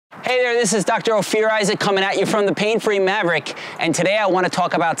Hey there, this is Dr. OFIR Isaac coming at you from the PainFree Maverick, and today I want to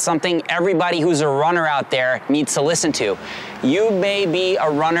talk about something everybody who's a runner out there needs to listen to. You may be a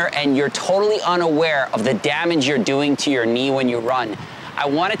runner and you're totally unaware of the damage you're doing to your knee when you run. I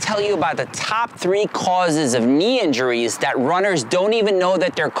want to tell you about the top 3 causes of knee injuries that runners don't even know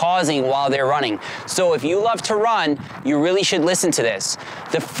that they're causing while they're running. So if you love to run, you really should listen to this.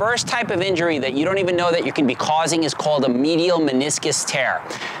 The first type of injury that you don't even know that you can be causing is called a medial meniscus tear.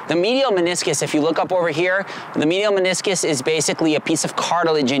 The medial meniscus, if you look up over here, the medial meniscus is basically a piece of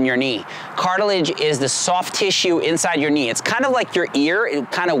cartilage in your knee. Cartilage is the soft tissue inside your knee. It's kind of like your ear.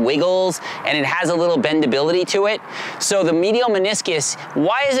 It kind of wiggles and it has a little bendability to it. So the medial meniscus,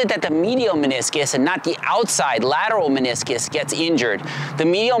 why is it that the medial meniscus and not the outside lateral meniscus gets injured? The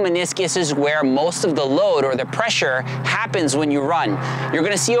medial meniscus is where most of the load or the pressure happens when you run. You're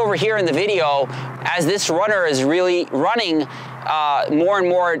going to see over here in the video, as this runner is really running more and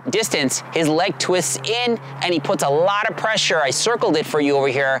more distance, his leg twists in and he puts a lot of pressure. I circled it for you over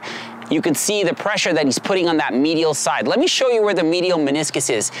here. You can see the pressure that he's putting on that medial side. Let me show you where the medial meniscus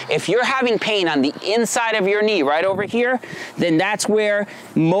is. If you're having pain on the inside of your knee, right over here, then that's where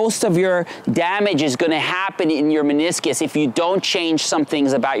most of your damage is going to happen in your meniscus if you don't change some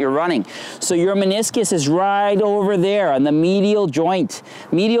things about your running. So your meniscus is right over there on the medial joint.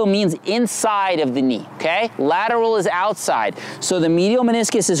 Medial means inside of the knee, okay? Lateral is outside. So the medial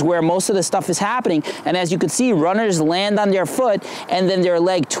meniscus is where most of the stuff is happening. And as you can see, runners land on their foot and then their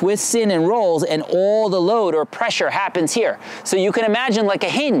leg twists in and rolls and all the load or pressure happens here. So you can imagine like a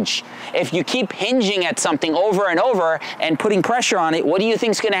hinge. If you keep hinging at something over and over and putting pressure on it, what do you think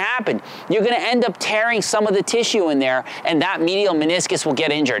is going to happen? You're going to end up tearing some of the tissue in there and that medial meniscus will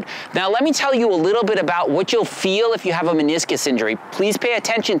get injured. Now let me tell you a little bit about what you'll feel if you have a meniscus injury. Please pay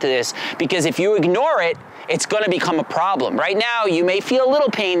attention to this because if you ignore it, it's going to become a problem. Right now you may feel a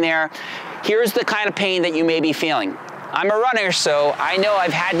little pain there. Here's the kind of pain that you may be feeling. I'm a runner, so I know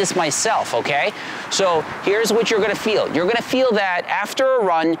I've had this myself, okay? So here's what you're gonna feel. You're gonna feel that after a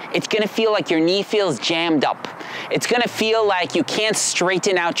run, it's gonna feel like your knee feels jammed up. It's gonna feel like you can't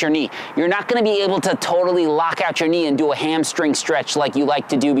straighten out your knee. You're not gonna be able to totally lock out your knee and do a hamstring stretch like you like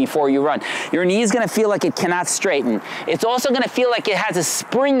to do before you run. Your knee is gonna feel like it cannot straighten. It's also gonna feel like it has a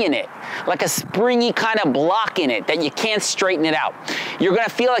spring in it, like a springy kind of block in it that you can't straighten it out. You're gonna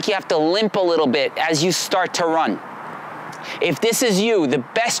feel like you have to limp a little bit as you start to run. If this is you, the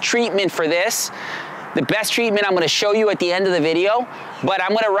best treatment for this, the best treatment I'm going to show you at the end of the video, but I'm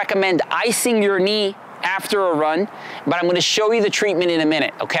going to recommend icing your knee after a run, but I'm going to show you the treatment in a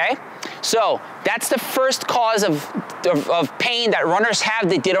minute, okay? So that's the first cause of pain that runners have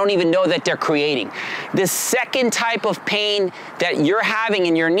that they don't even know that they're creating. The second type of pain that you're having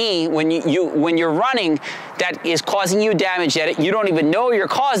in your knee when you're running that is causing you damage that you don't even know you're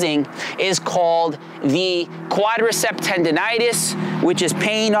causing is called the quadricep tendonitis, which is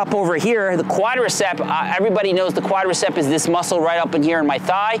pain up over here. The quadricep, everybody knows the quadricep is this muscle right up in here in my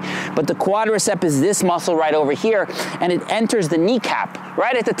thigh, but the quadricep is this muscle right over here, and it enters the kneecap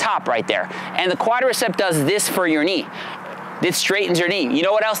right at the top right there. And the quadricep does this for your knee. It straightens your knee. You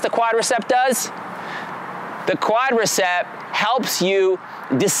know what else the quadricep does? The quadricep helps you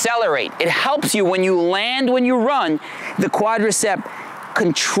decelerate. It helps you when you land, when you run, the quadricep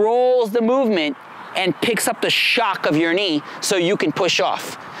controls the movement and picks up the shock of your knee so you can push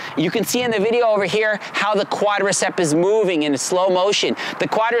off. You can see in the video over here how the quadricep is moving in slow motion. The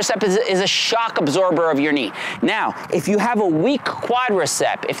quadricep is a shock absorber of your knee. Now, if you have a weak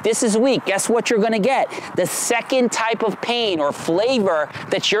quadricep, if this is weak, guess what you're gonna get? The second type of pain or flavor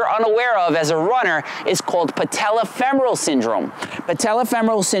that you're unaware of as a runner is called patellofemoral syndrome.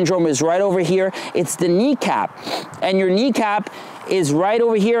 Patellofemoral syndrome is right over here. It's the kneecap, and your kneecap is right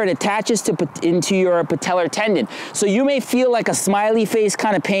over here and attaches into your patellar tendon. So you may feel like a smiley face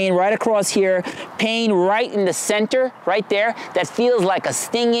kind of pain right across here, pain right in the center, right there, that feels like a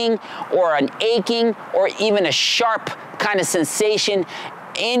stinging or an aching or even a sharp kind of sensation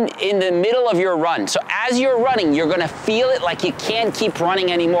in the middle of your run. So as you're running, you're gonna feel it like you can't keep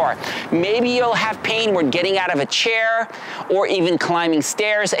running anymore. Maybe you'll have pain when getting out of a chair or even climbing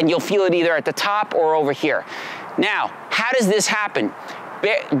stairs, and you'll feel it either at the top or over here. Now, how does this happen?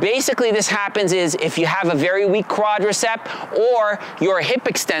 Basically, this happens is if you have a very weak quadricep or your hip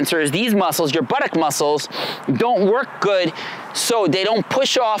extensors, these muscles, your buttock muscles, don't work good, so they don't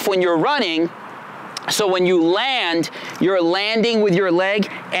push off when you're running, So when you land, you're landing with your leg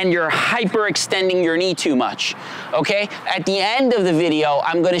and you're hyperextending your knee too much, okay? At the end of the video,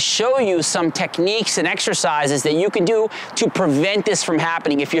 I'm gonna show you some techniques and exercises that you can do to prevent this from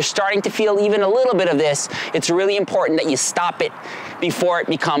happening. If you're starting to feel even a little bit of this, it's really important that you stop it before it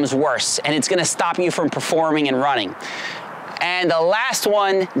becomes worse, and it's gonna stop you from performing and running. And the last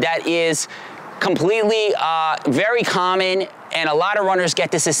one that is completely very common, and a lot of runners get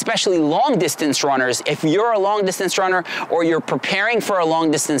this, especially long distance runners. If you're a long distance runner or you're preparing for a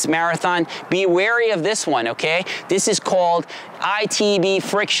long distance marathon, be wary of this one, okay? This is called ITB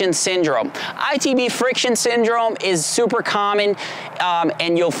friction syndrome. ITB friction syndrome is super common,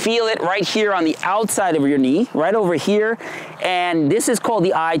 and you'll feel it right here on the outside of your knee, right over here. And this is called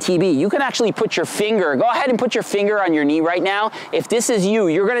the ITB. You can actually put your finger, go ahead and put your finger on your knee right now. If this is you,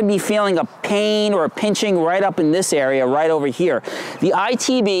 you're gonna be feeling a pain or a pinching right up in this area, right over here. The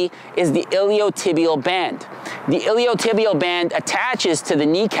ITB is the iliotibial band. The iliotibial band attaches to the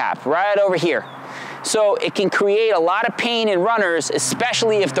kneecap right over here. So it can create a lot of pain in runners,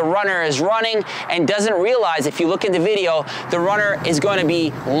 especially if the runner is running and doesn't realize, if you look at the video, the runner is going to be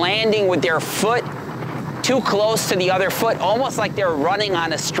landing with their foot too close to the other foot, almost like they're running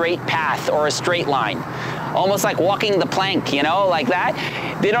on a straight path or a straight line. Almost like walking the plank, you know, like that.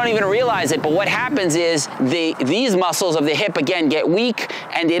 They don't even realize it, but what happens is these muscles of the hip, again, get weak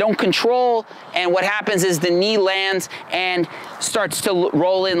and they don't control, and what happens is the knee lands and starts to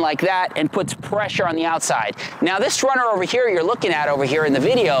roll in like that and puts pressure on the outside. Now this runner over here you're looking at over here in the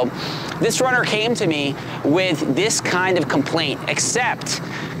video, this runner came to me with this kind of complaint, except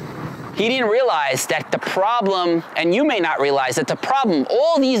he didn't realize that the problem, and you may not realize that the problem,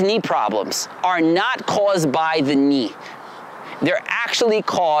 all these knee problems are not caused by the knee. They're actually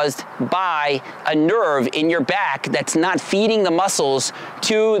caused by a nerve in your back that's not feeding the muscles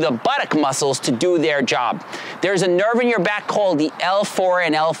to the buttock muscles to do their job. There's a nerve in your back called the L4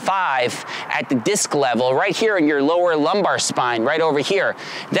 and L5 at the disc level, right here in your lower lumbar spine, right over here.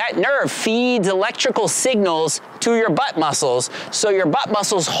 That nerve feeds electrical signals to your butt muscles, so your butt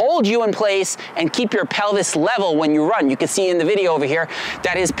muscles hold you in place and keep your pelvis level when you run. You can see in the video over here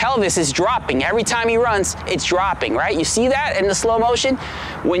that his pelvis is dropping. Every time he runs, it's dropping, right? You see that in the slow motion?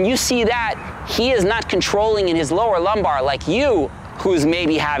 When you see that, he is not controlling in his lower lumbar like you, who's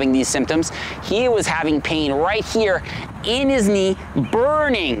maybe having these symptoms. He was having pain right here in his knee,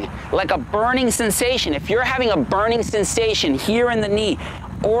 burning, like a burning sensation. If you're having a burning sensation here in the knee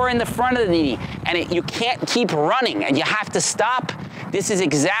or in the front of the knee, and you can't keep running and you have to stop, this is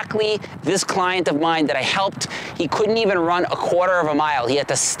exactly this client of mine that I helped. He couldn't even run a quarter of a mile. He had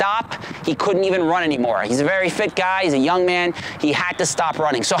to stop. He couldn't even run anymore. He's a very fit guy. He's a young man. He had to stop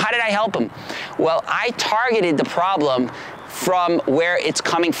running. So how did I help him? Well, I targeted the problem from where it's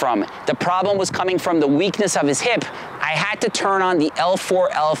coming from. The problem was coming from the weakness of his hip. I had to turn on the L4,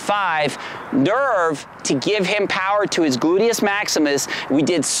 L5 nerve to give him power to his gluteus maximus. We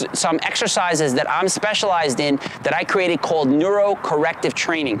did some exercises that I'm specialized in that I created called neurocorrective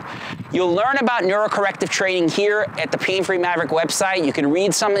training. You'll learn about neurocorrective training here at the PainFree Maverick website. You can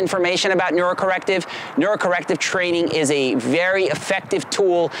read some information about neurocorrective. Neurocorrective training is a very effective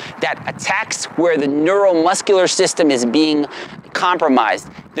tool that attacks where the neuromuscular system is being compromised.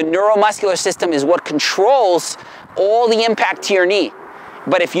 The neuromuscular system is what controls all the impact to your knee.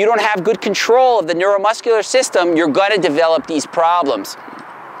 But if you don't have good control of the neuromuscular system, you're going to develop these problems.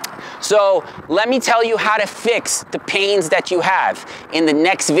 So let me tell you how to fix the pains that you have in the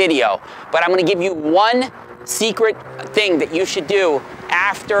next video. But I'm going to give you one secret thing that you should do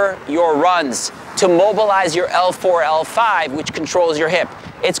after your runs to mobilize your L4, L5, which controls your hip.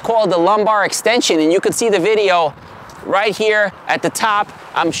 It's called the lumbar extension, and you can see the video right here at the top.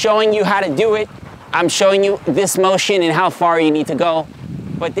 I'm showing you how to do it. I'm showing you this motion and how far you need to go.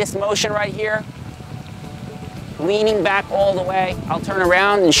 But this motion right here, leaning back all the way, I'll turn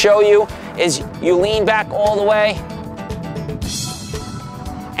around and show you, is you lean back all the way.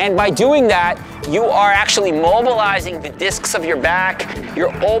 And by doing that, you are actually mobilizing the discs of your back.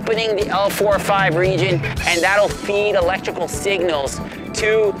 You're opening the L4-5 region, and that'll feed electrical signals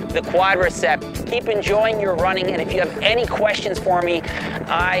to the quadricep. Keep enjoying your running, and if you have any questions for me,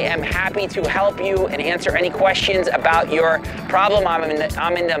 I am happy to help you and answer any questions about your problem. I'm in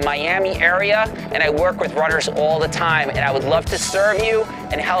the Miami area, and I work with runners all the time, and I would love to serve you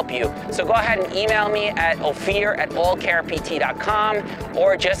and help you. So go ahead and email me at OFIR@allcarept.com,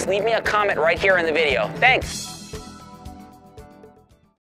 or just leave me a comment right here in the video. Thanks.